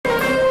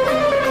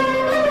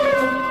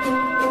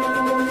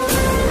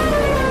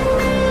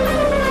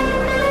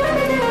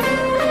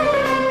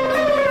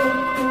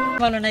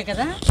స్తంభాలు ఉన్నాయి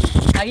కదా,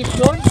 అవి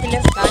స్టోన్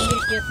పిల్లర్స్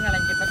కాంక్రీట్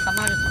చేస్తున్నారని చెప్పి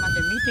సమావేశం అంటే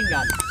మీటింగ్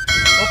కాదు.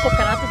 ఒక్కొక్క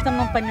రాతి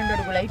స్తంభం 12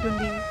 అడుగులు హైట్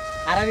ఉంది,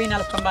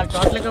 64 స్తంభాలు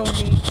టోటల్గా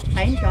ఉంది,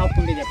 టైం టాప్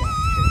ఉండేది అక్కడ.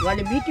 వాళ్ళ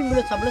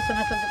మీటింగ్లో సభలో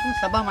సమావేశం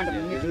సభా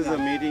మండపం. This is a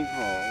meeting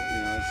hall.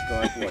 It's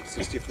got what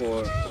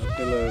 64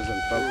 pillars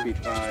and 12 feet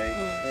high,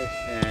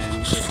 and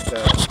it's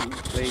a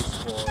place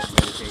for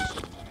meditation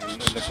and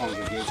the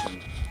congregation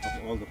of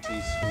all the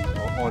priests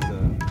or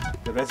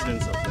the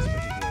residents of this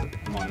particular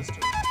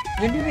monastery.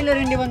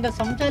 2200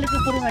 సంవత్సరాలకు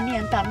పూర్వం అన్నీ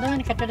ఎంత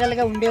అందమైన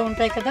కట్టడాలుగా ఉండే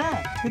ఉంటాయి కదా,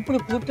 ఇప్పుడు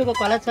పూర్తిగా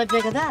కొలాప్స్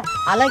అయిపోయాయి కదా,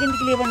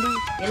 అలాగెందుకు లేవండి,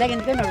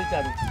 ఎలాగెందుకని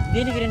అడుగుతారు.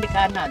 దీనికి 2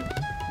 కారణాలు.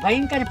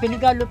 భయంకర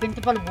పెనుగాళ్ళు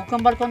పెంచుపాలు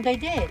భూకంపాలు కొంత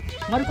అయితే,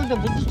 మరికొంత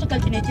బుద్ధిస్తూ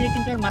కలిసి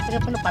హెచ్చరికించడం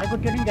మతగప్పలు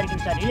పడగొట్టడం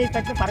జరిగింది సార్. రియల్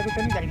ఎస్టేట్లో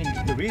పడగొట్టడం జరిగింది.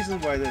 The reason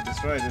why they're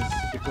destroyed is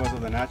because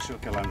of the natural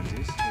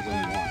calamities, is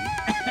only one.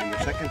 And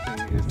the second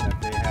thing is that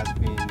there has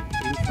been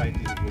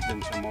infighting within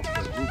some of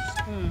the groups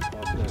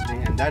of the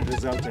thing, and that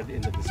resulted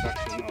in the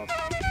destruction of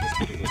this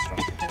particular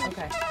structure.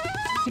 Okay.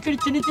 ఇక్కడ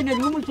చిన్న చిన్న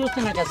రూములు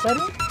చూస్తున్నారు కదా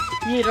sir,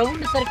 ఈ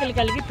round circle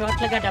కలిగి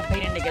టోటల్గా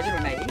 72 గదులు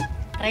ఉన్నాయి.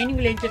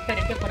 ట్రైనింగ్లో ఏం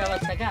చెప్పారంటే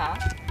పురావస్థగా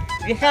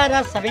విహార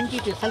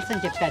 72 సెల్స్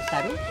అని చెప్పారు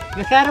సార్.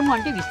 విహారము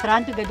అంటే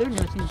విశ్రాంతి గదులు,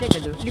 నివసించే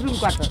గదులు, లివింగ్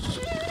క్వార్టర్స్.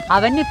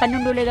 అవన్నీ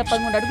 12 లేదా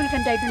 13 అడుగుల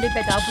కంటే హైట్ ఉండే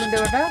పెద్ద టాప్లు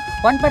ఉండేవాట.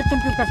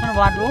 1% 2%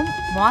 ward room,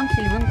 monks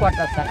living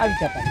quarters sir. అవి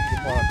చెప్పండి.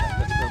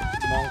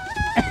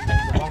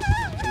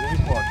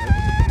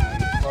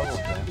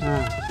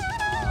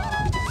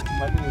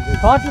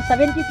 Total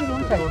 72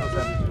 rooms sir.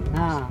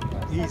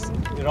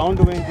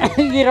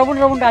 ఈ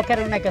రౌండ్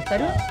ఆకారం ఉన్నాయి కదా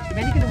సార్.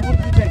 వెనక్కి 3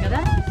 చూపారు కదా,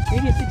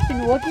 ఇది 16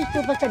 ఓటీ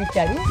స్తూపాలు అని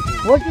ఇచ్చారు.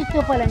 ఓటీ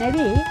స్తూపాలు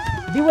అనేవి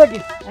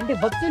డివోటీస్ అంటే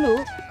భక్తులు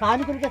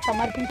కానుకలుగా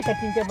సమర్పించి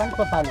కట్టించే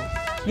స్తూపాలు.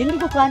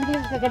 ఎందుకు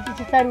కానుకలుగా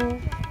కట్టించిస్తారు?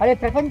 అదే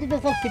ప్రపంచ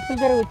దేశాలు సిప్పుల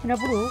ద్వారా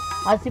వచ్చినప్పుడు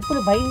ఆ సిప్పులు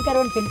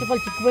భయంకరమైన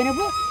పెంచుపాలు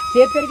చిక్కుపోయినప్పుడు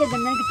సేఫ్టీగా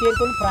దానికి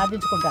చేరుకొని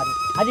ప్రార్థించుకుంటారు.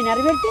 అది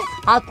నెరవేర్చి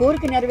ఆ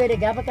కోరిక నెరవేరే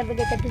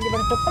జ్ఞాపకంగా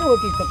కట్టించబడిన స్తూపాలు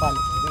OT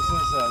స్తూపాలు.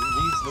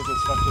 These little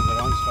structures, the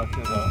round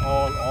structures, are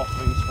all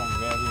offerings from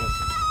various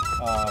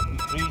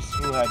priests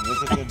who had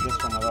visited this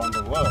from around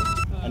the world,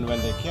 and when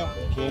they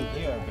came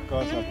here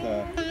because of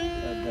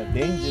the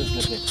dangers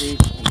that they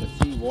faced in the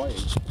sea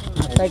voyage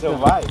and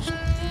survived,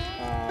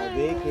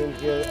 they came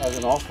here as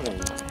an offering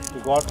to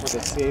God for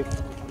the safe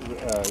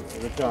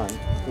return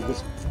to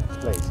this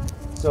place.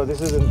 So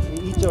this is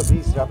each of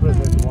these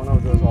represents one of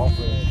those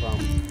offerings from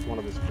one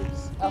of his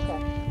priests.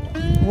 Okay.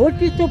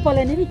 OT స్తూపాలు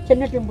అనేవి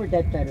చిన్న temple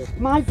చెప్తారు,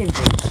 small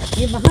temple.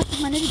 ఈ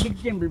మహాత్మ అనేది big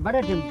temple, బడా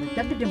temple,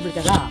 పెద్ద temple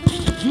కదా.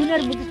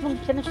 Senior Buddhist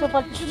monks చిన్న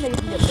స్తూపాలు చూసి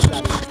మెడిటేషన్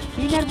చేస్తుంటారు.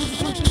 సీనియర్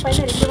బుద్ధిస్ట్ మంక్స్ పైన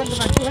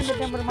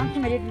 200 మంక్స్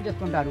మెడిటేషన్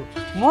చేసుకుంటారు.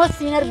 మోస్ట్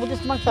సీనియర్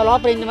బుద్ధిస్ట్ మంక్స్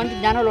లోపల 8 మంది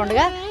జ్ఞానంలో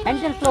ఉండగా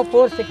ఎంట్రన్స్లో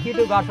 4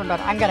 సెక్యూరిటీ గార్డ్స్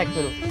ఉంటారు,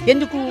 అంగరక్షకులు.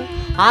 ఎందుకు?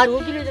 ఆ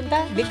రోజులు ఇదంతా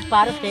బిగ్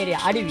ఫారెస్ట్ ఏరియా,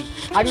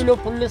 అడవిలో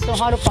పుల్లు,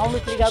 సింహాలు,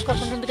 పాములు తిరిగే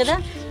అవకాశం ఉంటుంది కదా.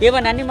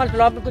 ఏమైనా అనిమల్స్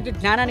లోపలికి వచ్చి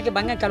జ్ఞానానికి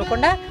భంగం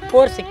కలగకుండా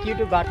 4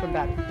 సెక్యూరిటీ గార్డ్స్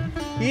ఉంటారు.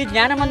 ఈ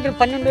జ్ఞాన మందిరం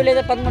 12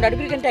 లేదా 13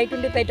 అడుగుల కంటే హైట్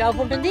ఉండి పై టాప్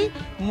ఉంటుంది.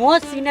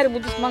 Most senior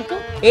Buddhist Monk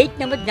 8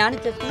 number జ్ఞానం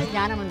చేసుకునే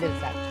జ్ఞాన మందిరం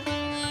sir.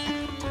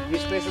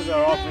 These places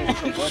are offerings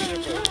from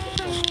worship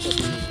for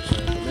the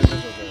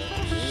members of the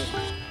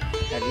community,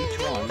 and each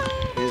one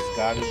is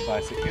guarded by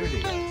security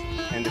guards.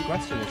 And the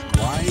question is,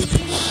 why do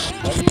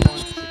you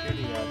want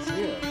security guards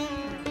here?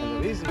 And the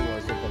reason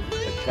was that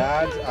the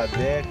guards are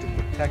there to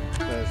protect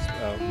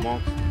the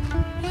monks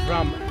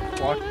from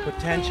what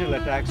potential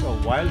attacks of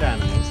wild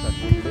animals that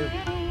would live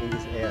in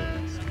these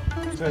areas.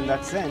 So in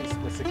that sense,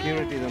 the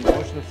security, the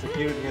notion of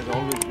security has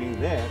always been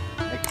there,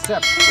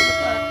 except for the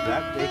fact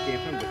that they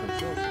came from different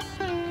sources.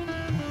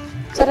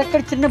 Sir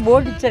అక్కడ చిన్న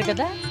board ఇచ్చారు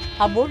కదా,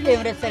 ఆ బోర్డులో ఏం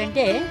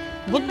రాస్తారంటే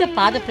బుద్ధ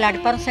పాద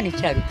platforms అని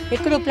ఇచ్చారు.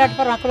 ఎక్కడో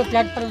ప్లాట్ఫామ్, అక్కడో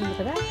ప్లాట్ఫామ్ ఉంది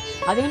కదా.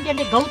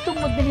 అదేంటంటే గౌతమ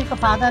బుద్ధుని యొక్క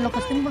పాదాలు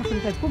ఒక సింబల్స్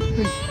ఉంటాయి, ఫుట్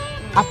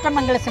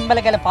అష్టమంగళ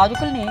సింబల్ గల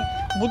పాదుకుల్ని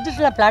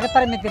బుద్ధిస్టుల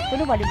ప్లాట్ఫామ్ మీద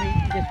పెట్టుకుని వాళ్ళు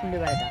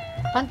చేసుకునేవారట.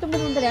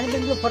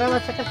 1988లో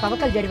పురావస్తక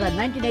తవ్వకాలు జరిగారు.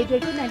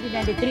 1988,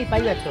 1993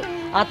 5 years.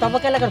 ఆ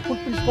తవ్వకాలు అక్కడ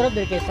ఫుట్ ప్రింట్స్ కూడా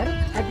దొరికేశారు.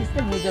 అది ఇస్తే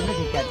మ్యూజియంలో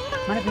పెట్టారు.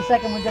 మనకు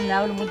Visakha museum,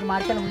 naval museum,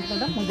 Merkel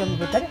museum మ్యూజియంలో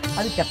పెట్టారు.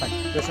 అది చెప్పండి.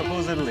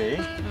 Supposedly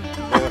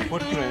there were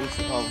footprints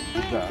of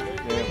Buddha.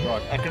 They were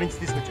brought. ఎక్కడి నుంచి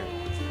తీసుకొచ్చారు?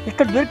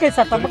 ఇక్కడ దొరికాయి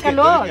సార్,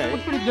 తవ్వకాల్లో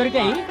ఫుట్ ప్రింట్స్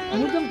దొరికాయి,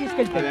 మ్యూజియం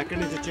తీసుకెళ్తారు. ఎక్కడి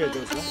నుంచి వచ్చాయి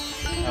తెలుసా?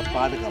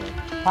 పాదకాలు.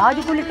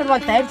 పాదుకులు ఇక్కడ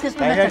వాళ్ళు తయారు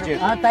చేసుకున్నారు.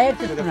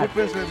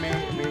 Footprints were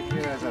made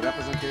here as a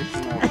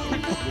representation of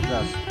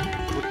Buddha's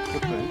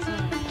footprints,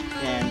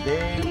 and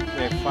they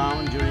were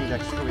found during the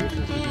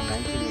excavations between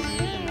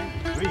 1988 and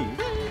 93.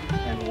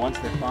 And once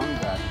they found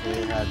that, they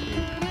had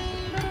been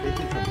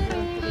taken from here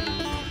and put it in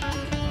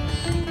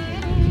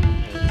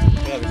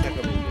Vizag.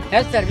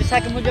 Yes sir,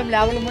 Vizag museum,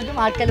 naval museum,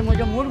 Merkel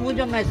museum, 3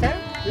 museum ఉన్నాయి sir.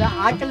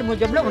 Merkel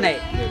మ్యూజియంలో ఉన్నాయి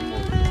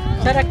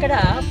sir. అక్కడ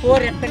 4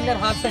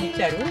 rectangular halls అని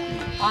ఇచ్చారు.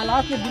 ఆ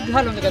last big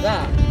hall ఉంది కదా,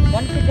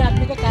 150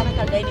 ఆత్మిక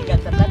కారణాలు డైనింగ్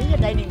హాల్ సార్. అది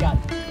డైనింగ్ హాల్,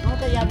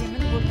 150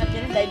 మంది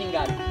కూర్చొని డైనింగ్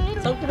హాల్.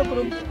 సౌత్లో ఒక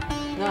రూమ్,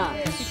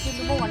 కిచెన్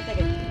రూమ్,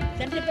 వంటగది.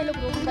 సెంటర్ పైన ఒక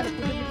రూమ్ ఉండాలి,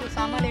 ఫుడ్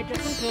సామాన్లు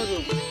పెట్టేసుకుని ఫ్లోర్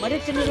రూమ్. మరీ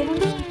చిన్న రూమ్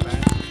ఉంది,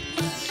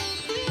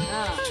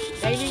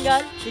 dining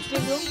hall,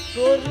 kitchen room,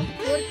 floor room,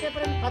 4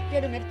 paper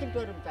 17 medicine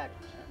store room sir.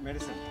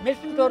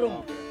 Medicine showroom.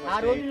 ఆ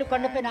రోజుల్లో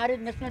కొండపైన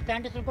మెడిసిన్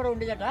ప్లాంటేషన్ కూడా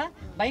ఉండేదట.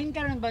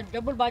 భయంకరమైన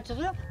డబ్బులు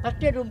బాధ్యతలు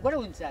ఫస్ట్ ఎయిడ్ రూమ్ కూడా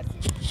ఉంది సార్.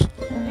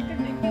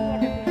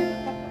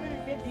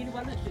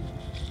 దీనివల్ల వచ్చింది.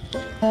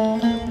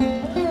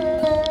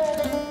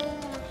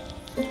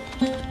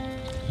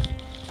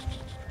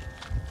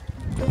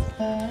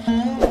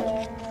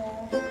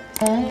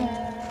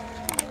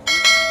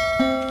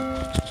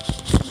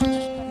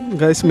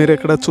 గైస్ మీరు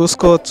ఇక్కడ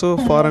చూసుకోవచ్చు,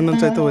 ఫారెన్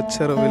నుంచి అయితే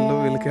వచ్చారు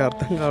వీళ్ళకి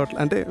అర్థం కావట్లేదు,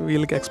 అంటే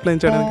వీళ్ళకి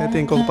ఎక్స్ప్లెయిన్ చేయడానికి అయితే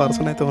ఇంకొక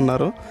పర్సన్ అయితే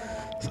ఉన్నారు.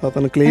 సో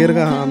అతను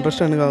క్లియర్గా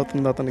అండర్స్టాండ్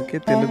అవుతుంది అతనికి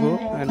Telugu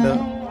and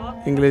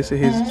English.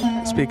 He's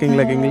speaking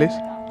like English,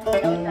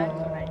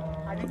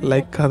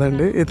 like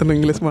కాదండి, ఇతను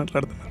ఇంగ్లీష్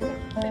మాట్లాడుతున్నారు.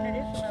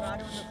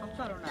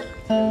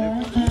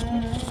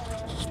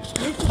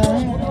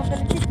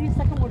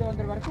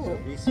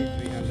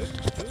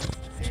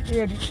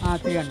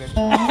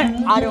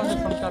 600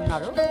 సంవత్సరాలు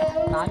ఉన్నారు.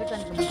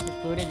 తాగటానికి మంచి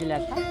స్టోరేజ్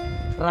లేక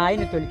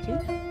రాయిని తొలిచి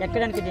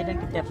ఎక్కడానికి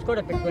చేయడానికి స్టెప్స్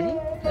కూడా పెట్టుకొని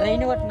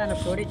రైన్ వాటర్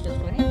స్టోరేజ్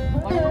చేసుకొని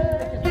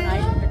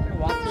ఆయిల్ పెట్టుకుని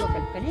వాటర్లో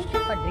కలుపుకొని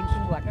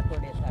డ్రింకింగ్ వాటర్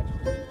తోడేస్తాడు.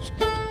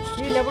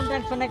 ఈ 11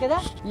 ట్యాంక్స్ ఉన్నాయి కదా,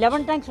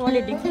 11 ట్యాంక్స్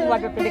ఓన్లీ డ్రింకింగ్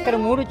వాటర్. ఇక్కడ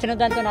 3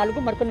 చిన్నదాంతో 4,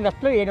 మరికొన్ని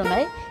వెస్ట్లో 7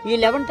 ఉన్నాయి. ఈ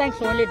 11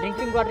 ట్యాంక్స్ ఓన్లీ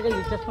డ్రింకింగ్ వాటర్గా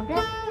యూజ్ చేసుకుంటే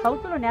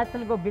సౌత్లో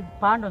నేచురల్గా బిగ్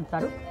పాండ్ ఉంది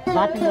సార్,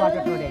 బాతింగ్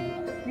వాటర్ తోడేది.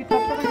 ఈ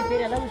కొత్తగా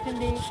పేరు ఎలా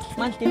వచ్చింది?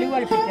 మన తెలుగు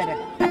వాళ్ళు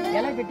పెట్టారట.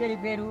 ఎలా పెట్టారు ఈ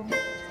పేరు?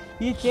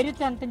 ఈ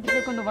చరిత్ర అంతటికీ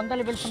కొన్ని వందల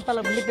వేల సంవత్సరాలు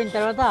ఉండిపోయిన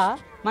తర్వాత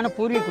మన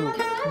పూర్వీకులు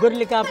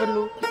గొర్రెలు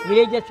కాపర్లు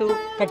విలేజెస్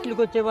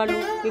కట్టెలకు వచ్చేవాళ్ళు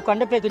ఈ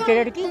కొండపైకి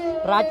వచ్చేటికి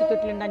రాతి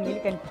తొట్లు నిండా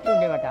నీళ్ళు కనిపిస్తూ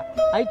ఉండేవట.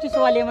 అవి చూసి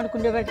వాళ్ళు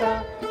ఏమనుకునేవాట,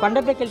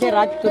 కొండపైకి వెళ్తే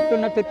రాతి తొట్టు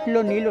ఉన్న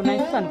తొట్టులో నీళ్ళు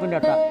ఉన్నాయని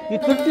అనుకునేట. ఈ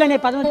తొట్లు అనే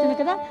పదం వచ్చింది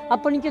కదా,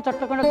 అప్పటి నుంచి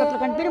తొట్లకొండ తొట్లు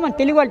కనిపించి మన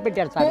తెలుగు వాళ్ళు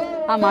పెట్టారు సార్.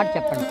 ఆ మాట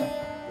చెప్పండి sir.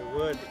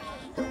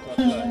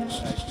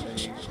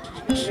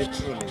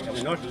 Literally, I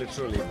mean not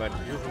literally, but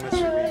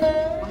euphemistically,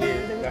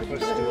 it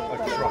refers to a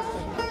trough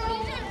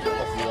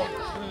of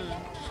water.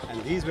 And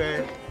these were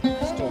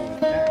stone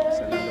tanks,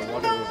 and then the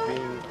water was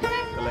being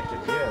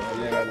collected here. And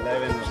there are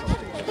 11 or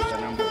something, that's the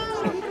number.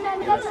 So there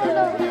are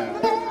 7 here.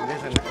 And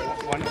there's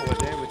one over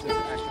there, which is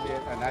actually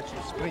a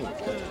natural spring,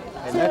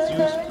 and that's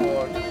used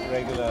for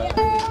regular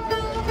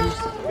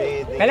use,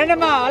 bathing. Hello,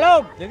 Hello,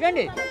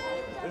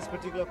 This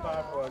particular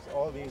part was,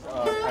 all these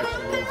are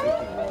actually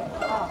drinking water.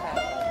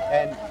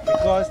 And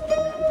because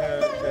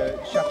the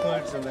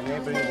shepherds and the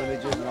neighboring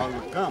villages and all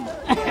would come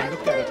and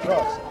look at the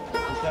troughs,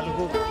 in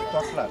Telugu,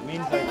 thotla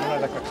means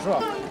like a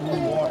trough of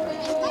water.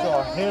 So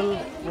a hill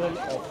full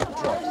of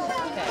troughs.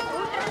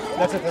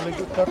 That's a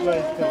Telugu, thotla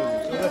is Telugu,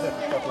 so that's a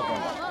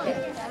thotlakonda.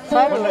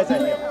 Thotla is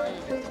here.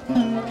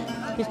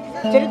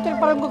 చరిత్ర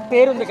పరంగా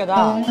పేరు ఉంది కదా,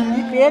 ఈ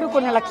పేరు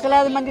కొన్ని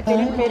లక్షలాది మంది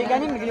తెలియని పేరు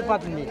కానీ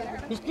మిగిలిపోతుంది.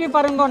 హిస్టరీ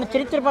పరంగా ఉన్న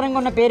చరిత్ర పరంగా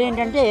ఉన్న పేరు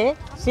ఏంటంటే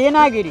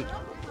సేనాగిరి.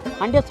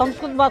 అంటే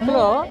సంస్కృత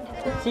భాషలో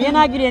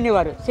సేనాగిరి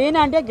అనేవారు. సేన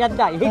అంటే గద్ద,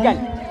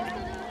 ఈగల్.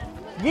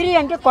 గిరి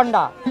అంటే కొండ,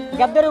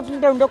 గద్ద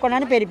రూపంతో ఉండే కొండ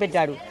అని పేరు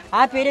పెట్టాడు.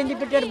 ఆ పేరు ఎందుకు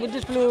పెట్టారు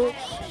బుద్ధిస్టులు?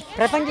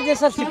 ప్రపంచ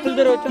దేశాలు సిప్పుల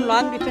ద్వారా వచ్చిన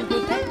లాంగ్ డిస్టెన్స్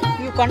చూస్తే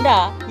ఈ కొండ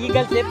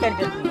ఈగల్ షేప్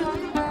కనిపిస్తుంది.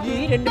 ఈ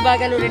 2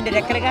 భాగాలు 2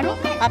 రెక్కలుగాను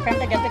ఆ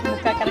పెంట గద్దకి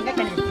ముక్కాకరంగా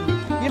కనిపిస్తుంది.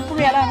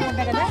 ఇప్పుడు ఎలా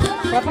అనుకుంటా కదా,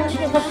 ప్రపంచ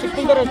దేశాలు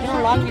సిప్పుల ద్వారా వచ్చిన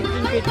లాంగ్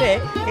డిస్టెన్స్ చూస్తే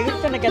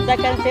ఎగురుతున్న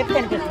గద్దాకారం షేప్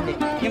కనిపిస్తుంది.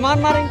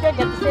 విమానం అంటే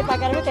గద్ద షేప్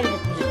ఆకారంలో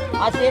కనిపిస్తుంది.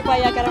 ఆ షేప్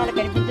ఆకారం వల్ల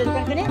కనిపించేది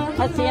కనుకనే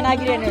అది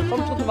సేనాగిరి అనే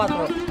సంస్కృత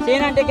భాషలో.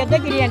 సేన అంటే గద్ద,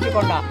 గిరి అంటే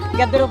కొండ,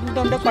 గద్ద రూపంతో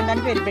ఉండే కొండ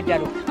అని పేరు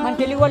పెట్టారు. మన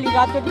తెలుగు వాళ్ళు ఈ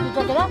రాత్రి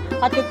చూసారు కదా,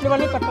 ఆ తొట్లు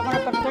వల్ల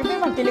పట్టుకుంటే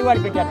మన తెలుగు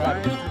వాళ్ళు పెట్టారు sir.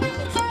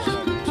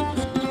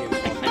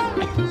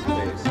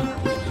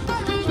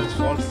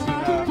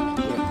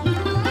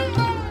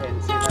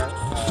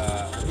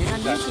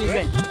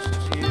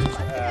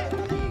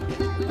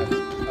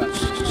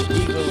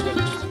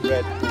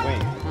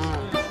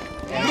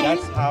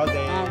 That's how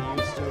they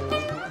used to,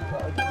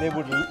 they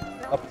would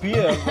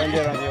appear when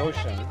they're on the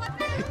ocean,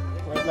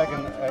 like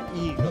an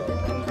eagle,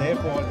 and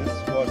therefore this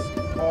was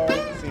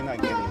called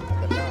Sinagiri at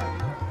the time,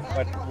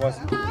 but was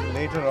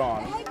later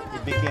on,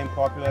 it became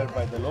popular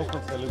by the local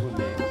Telugu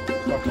name,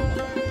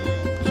 thotlakonda.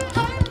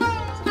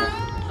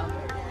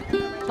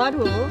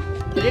 Sir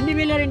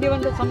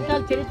 2200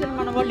 సంవత్సరాల చరిత్రను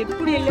మన వాళ్ళు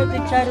ఎప్పుడు వెళ్ళి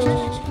తెచ్చారు?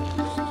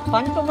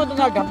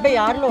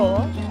 1976లో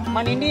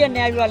మన Indian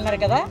navy వాళ్ళు ఉన్నారు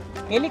కదా,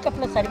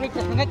 హెలికాప్టర్ సర్వే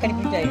చేస్తుండగా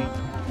కనిపించాయి.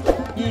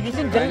 ఈ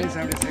విషయం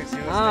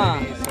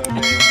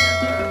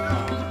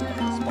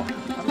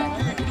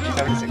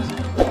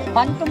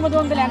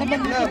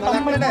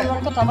 1980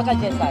 వరకు తవ్వకాలు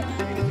చేశారు.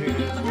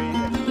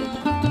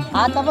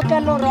 ఆ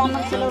తవ్వకాల్లో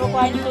రోమన్స్లో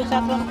కాయిన్స్,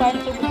 శాతం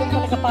కాయిన్స్,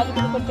 కుటుంబాలకు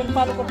పాదుకులు,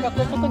 శిల్పాలు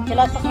కొంచెం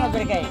శిలాశాసనాలు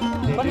దొరికాయి.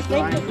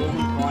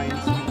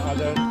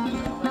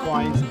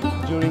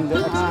 During the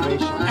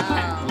excavation.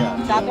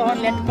 Satavahan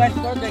land coins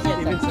కూడా దొరికాయి.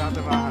 Even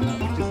Satavahan,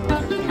 which is a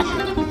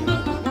regional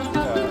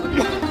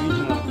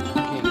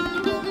king.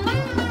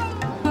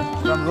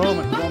 From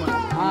Roman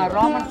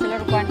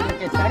silver coins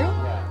దొరికేశారు.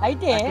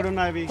 అయితే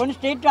కొన్ని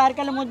స్టేట్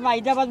ఆర్కియాలజీ మ్యూజియం,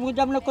 హైదరాబాద్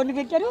మ్యూజియంలో కొన్ని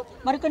పెట్టారు,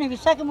 మరికొన్ని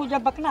విశాఖ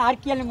మ్యూజియం పక్కన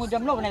ఆర్కియాలజీ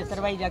మ్యూజియంలో ఉన్నాయి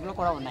సార్. వైజాగ్లో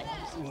కూడా ఉన్నాయి.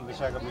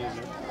 Vizag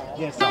museum.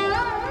 Yes, some.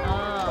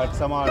 But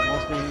some are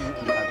mostly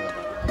in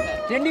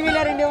Hyderabad.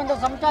 2200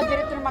 సంవత్సరాల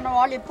చరిత్రను మన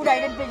వాళ్ళు ఎప్పుడు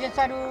ఐడెంటిఫై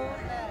చేశారు?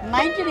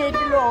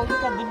 1980లో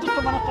ఒక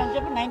బుద్ధిస్ట్ మొనస్టరీ అని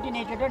చెప్పి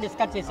 1980లో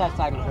డిస్కస్ చేశారు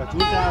సార్.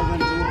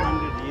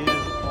 2200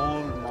 years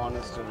old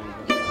monastery.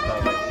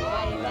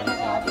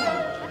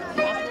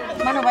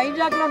 మన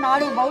వైజాగ్లో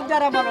 4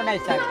 బౌద్ధారామాలు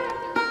ఉన్నాయి సార్.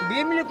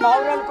 భీమిలి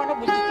పావురాలకొండ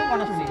బుద్ధిస్ట్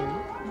మొనస్టరీ,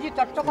 ఇది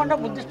తొట్టకొండ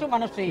బుద్ధిస్ట్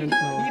మొనస్టరీ,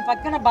 ఈ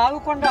పక్కన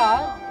బావికొండ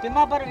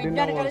తిమ్మాపురం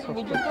విజ్ఞాన కాలేజ్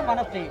బుద్ధిస్ట్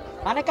మొనస్టరీ,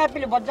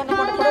 అనకాపల్లి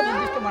బొజ్జన్నకొండ కూడా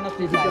Buddhist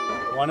మొనస్టరీ sir.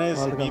 One is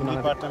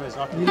Bhimlipatnam is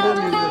not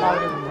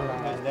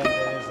and then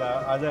there is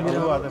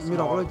two other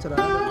small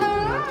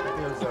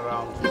hills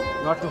around,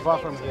 not too far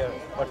from here,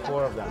 but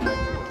 4 of them,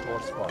 like 4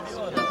 spots.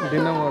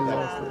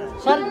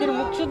 Sir దీని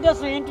ముఖ్య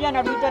ఉద్దేశం ఏంటి అని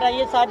అడుగుతారు,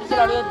 ఐఏఎస్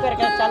ఆఫీసర్లు అడుగుతారు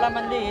కదా చాలా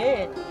మంది.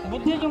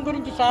 బుద్ధిజం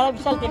గురించి చాలా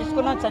విషయాలు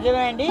తెలుసుకున్నాం,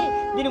 చదివేయండి,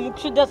 దీని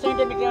ముఖ్య ఉద్దేశం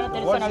ఏంటో మీకు ఏమైనా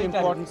తెలుసు అని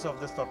అడుగుతారు.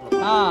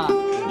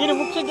 దీని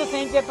ముఖ్య ఉద్దేశం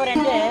ఏం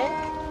చెప్పారంటే,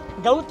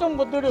 గౌతమ్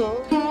బుద్ధుడు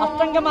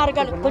అష్టంగ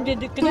మార్గాలు కొంచెం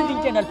కింద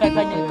దించండి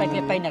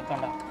పైన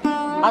అక్కడ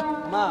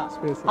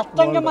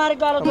అష్టంగ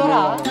మార్గాల ద్వారా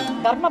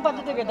ధర్మ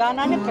పద్ధతి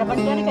విధానాన్ని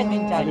ప్రపంచానికి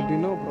అందించాలి.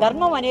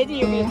 ధర్మం అనేది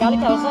ఈ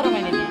యుగాలకి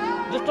అవసరమైనది.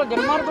 దుష్ట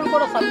దుర్మార్గులు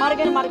కూడా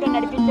సన్మార్గాన్ని మార్గాన్ని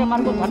నడిపించే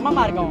మార్గం ధర్మ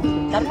మార్గం.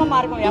 ధర్మ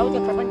మార్గం యావత్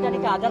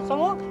ప్రపంచానికి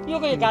ఆదర్శము,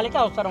 యుగ యుగాలకి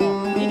అవసరము.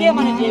 ఇదే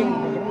మన జీవం.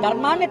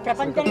 ధర్మాన్ని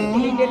ప్రపంచానికి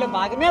తెలియజేయలో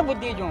భాగమే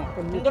బుద్ధిజం.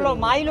 ఇందులో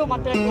మాయలు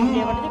మంత్రాలు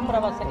ఏమనేది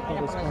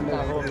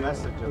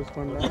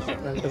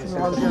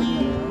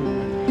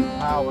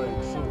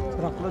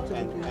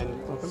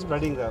and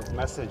spreading the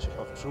message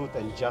of truth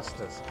and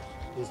justice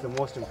is the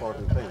most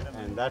important thing,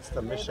 and that's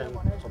the mission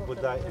of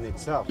Buddha in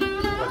itself.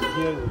 But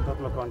here in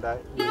thotlakonda,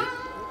 it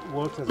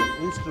works as an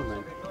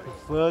instrument to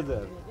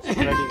further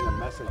spreading the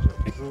message of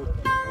truth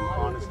and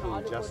honesty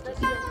and justice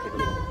to the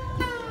world.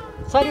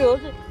 Sir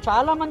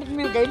చాలా మందికి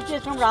మేము guide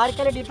చేసినప్పుడు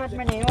archaeology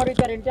department ఏం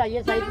అడుగుతారంటే,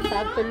 IAS IPS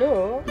ఆఫీసర్లు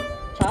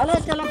చాలా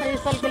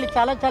ప్రదేశాలకు వెళ్ళి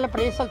చాలా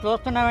ప్రదేశాలు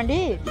చూస్తున్నామండి.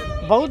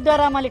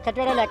 బౌద్ధారామాల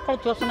కట్టడాలు ఎక్కడ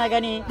చూస్తున్నా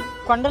కానీ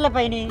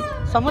కొండలపైన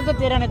సముద్ర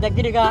తీరాన్ని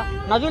దగ్గరగా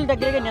నదుల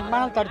దగ్గరగా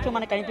నిర్మాణాలు తరచూ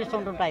మనకు కనిపిస్తూ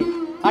ఉంటుంటాయి.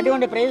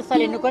 అటువంటి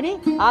ప్రదేశాలు ఎన్నుకొని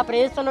ఆ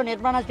ప్రదేశాల్లో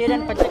నిర్మాణాలు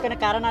తీయడానికి ప్రత్యేకమైన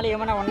కారణాలు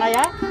ఏమైనా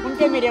ఉన్నాయా,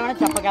 ఉంటే మీరు ఏమైనా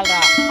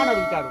చెప్పగలరా అని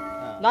అడుగుతారు.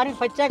 దానికి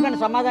ప్రత్యేకమైన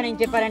సమాధానం ఏం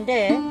చెప్పారంటే,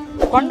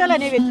 కొండలు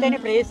అనేవి ఎత్తైన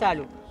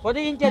ప్రదేశాలు,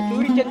 ఉదయించే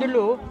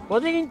సూర్యచంద్రులు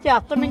ఉదయించి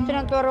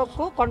అస్తమించినంత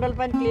వరకు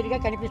కొండలపైన క్లియర్గా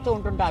కనిపిస్తూ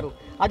ఉంటుంటారు.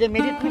 అది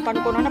మెరిట్ని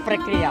కనుక్కున్న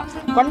ప్రక్రియ.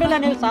 కొండలు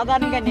అనేవి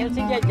సాధారణంగా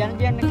నివసించే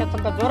జనజీవనానికి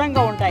కొంత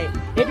దూరంగా ఉంటాయి.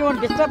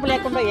 ఎటువంటి డిస్టర్బ్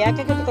లేకుండా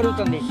ఏకైకత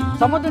కలుగుతుంది.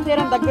 సముద్ర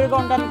తీరం దగ్గరగా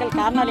ఉండడానికి గల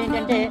కారణాలు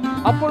ఏంటంటే,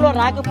 అప్పుడులో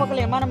రాకపోకలు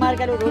విమాన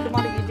మార్గాలు రోడ్డు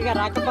మార్గం ఈజీగా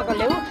రాకపోకలు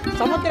లేవు.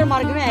 సముద్ర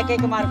మార్గమే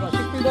ఏకైక మార్గం.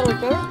 షిప్పుల ద్వారా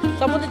వచ్చాడు.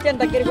 సముద్ర తీరం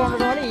దగ్గరగా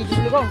ఉండడం వల్ల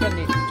ఈజీగా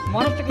ఉంటుంది.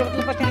 మొనస్టరీ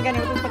యువతల పక్కన కానీ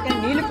యువతల పక్కన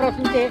నీళ్లు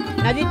ప్రవహించే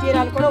నదీ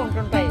తీరాలు కూడా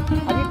ఉంటుంటాయి.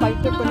 అవి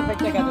పవిత్ర కొన్ని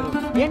ప్రత్యేకతలు.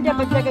 ఏంటి ఆ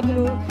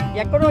ప్రత్యేకతలు?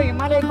 ఎక్కడో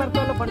హిమాలయ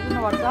పర్వతాల్లో పడుతున్న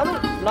వర్షాలు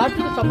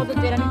లాస్ట్కి సముద్ర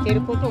తీరానికి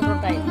చేరిపోతూ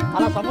ఉంటుంటాయి.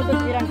 అలా సముద్ర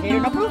తీరానికి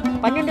చేరినప్పుడు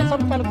 12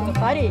 సంవత్సరాలకు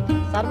ఒకసారి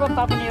సర్వ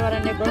పాప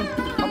నివారణ గుణం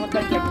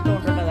సముద్రానికి ఎక్కుతూ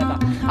ఉంటుంటుందట.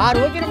 ఆ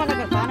రోజున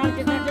మనకు స్నానాలు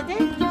చేసినట్లయితే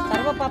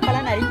సర్వ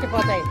పాపాలని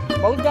హరించిపోతాయి.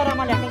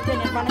 బౌద్ధారామాలు ఎక్కడైతే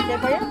నిర్మాణం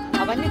చేయబోయో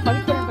అవన్నీ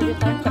పవిత్రమైన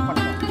ప్రదేశాలని చెప్పండి.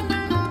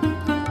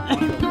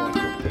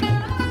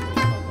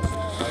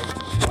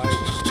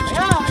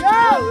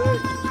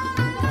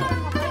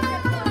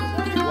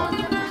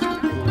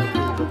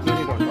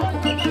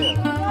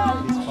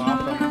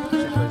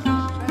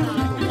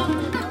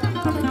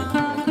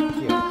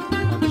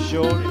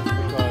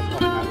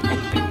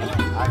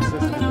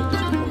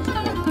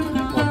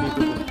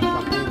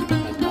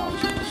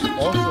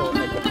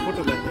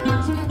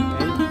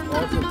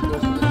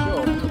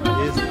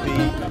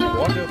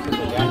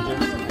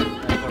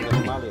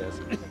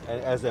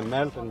 As they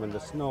melt and when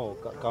the snow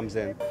comes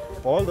in,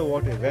 all the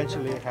water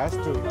eventually has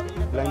to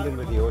blend in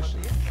with the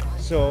ocean.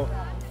 So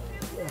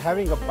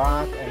having a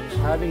bath and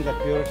having that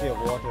purity of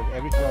water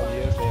every 12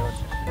 years,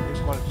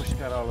 it's called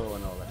pushkaralo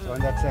and all that. So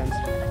in that sense,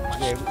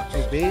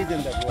 they bathe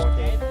in that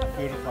water,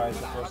 purifies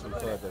the person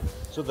further.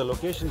 So the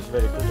location is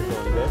very critical,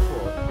 and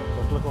therefore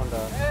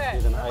thotlakonda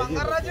is an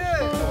ideal location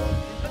for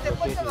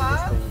locating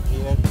this thing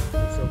here.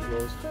 It's so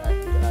close to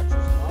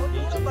access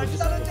each and every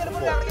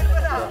support.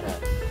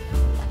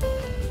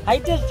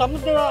 అయితే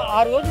సముద్రం ఆ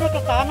రోజున ఒక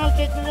స్నానాలు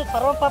చేసిన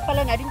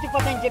సర్వపాపాలని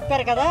హరించిపోతాయని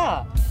చెప్పారు కదా.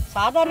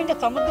 సాధారణంగా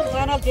సముద్ర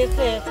స్నానాలు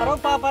చేస్తే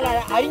సర్వపాపాలు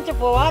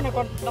హరించిపోవా అని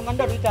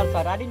కొంతమంది అడుగుతారు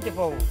సార్.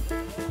 హరించిపోవు.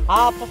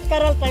 ఆ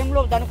పుష్కరాల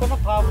టైంలో దానికున్న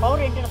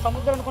పవర్ ఏంటంటే,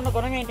 సముద్రానికి ఉన్న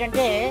గుణం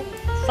ఏంటంటే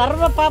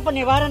సర్వపాప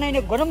నివారణ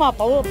అయిన గుణం ఆ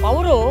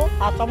పౌరు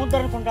ఆ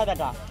సముద్రానికి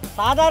ఉంటుందట.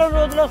 సాధారణ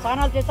రోజుల్లో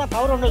స్నానాలు చేస్తే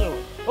పవర్ ఉండదు.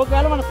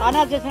 ఒకవేళ మనం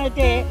స్నానాలు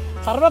చేసినట్లయితే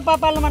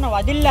సర్వపాపాలను మనం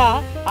వదిల్లా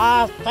ఆ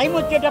టైం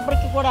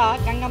వచ్చేటప్పటికి కూడా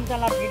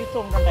గంగంతలా పీడిస్తూ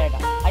ఉంటుంటాయట.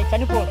 అవి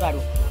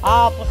చనిపోతారు. ఆ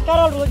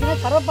పుష్కరాల రోజున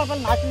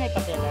సర్వపాపాలు నాశనం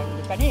అయిపోతాయి.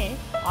 కానీ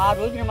ఆ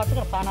రోజున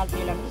మాత్రం స్నానాలు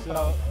చేయాలని.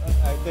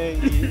 అయితే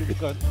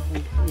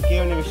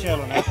ఇంకేమైనా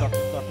విషయాలు ఉన్నాయి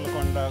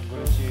తొట్లకొండ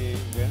గురించి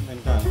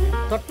వినడానికి?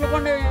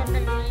 తొట్లకొండ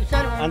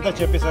విషయాలు అంతా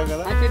చెప్పేశారు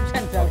కదా?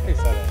 చెప్పాను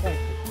సార్. సరే,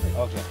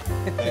 ఓకే,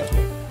 థ్యాంక్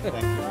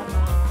యూ.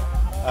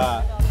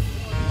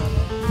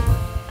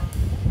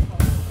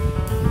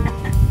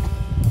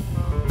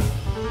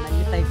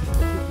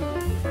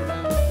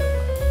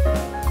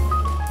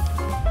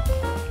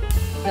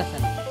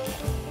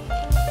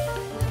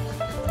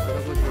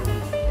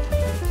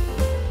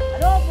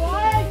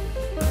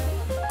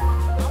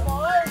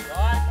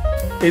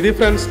 ఇది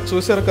ఫ్రెండ్స్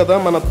చూశారు కదా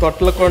మన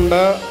తొట్లకొండ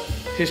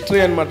హిస్టరీ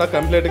అనమాట.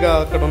 కంప్లీట్గా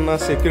అక్కడ ఉన్న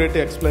సెక్యూరిటీ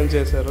ఎక్స్ప్లెయిన్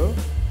చేశారు.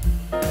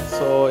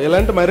 సో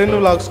ఇలాంటి మరిన్ని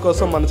వ్లాగ్స్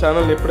కోసం మన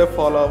ఛానల్ని ఇప్పుడే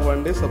ఫాలో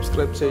అవ్వండి,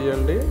 సబ్స్క్రైబ్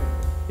చేయండి.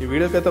 ఈ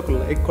వీడియోకి అయితే ఒక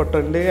లైక్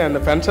కొట్టండి అండ్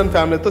ఫ్రెండ్స్ అండ్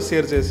ఫ్యామిలీతో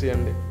షేర్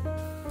చేసేయండి.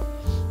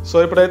 సో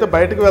ఇప్పుడైతే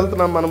బయటకు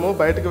వెళ్తున్నాం మనము.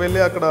 బయటకు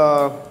వెళ్ళి అక్కడ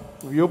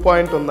వ్యూ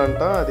పాయింట్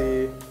ఉందంట. అది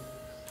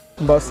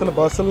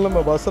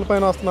బస్సుల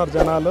పైన వస్తున్నారు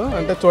జనాలు.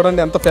 అంటే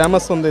చూడండి ఎంత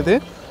ఫేమస్ ఉంది ఇది.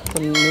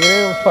 నేనే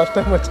ఫస్ట్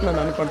టైం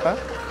వచ్చినాను అనుకుంటా.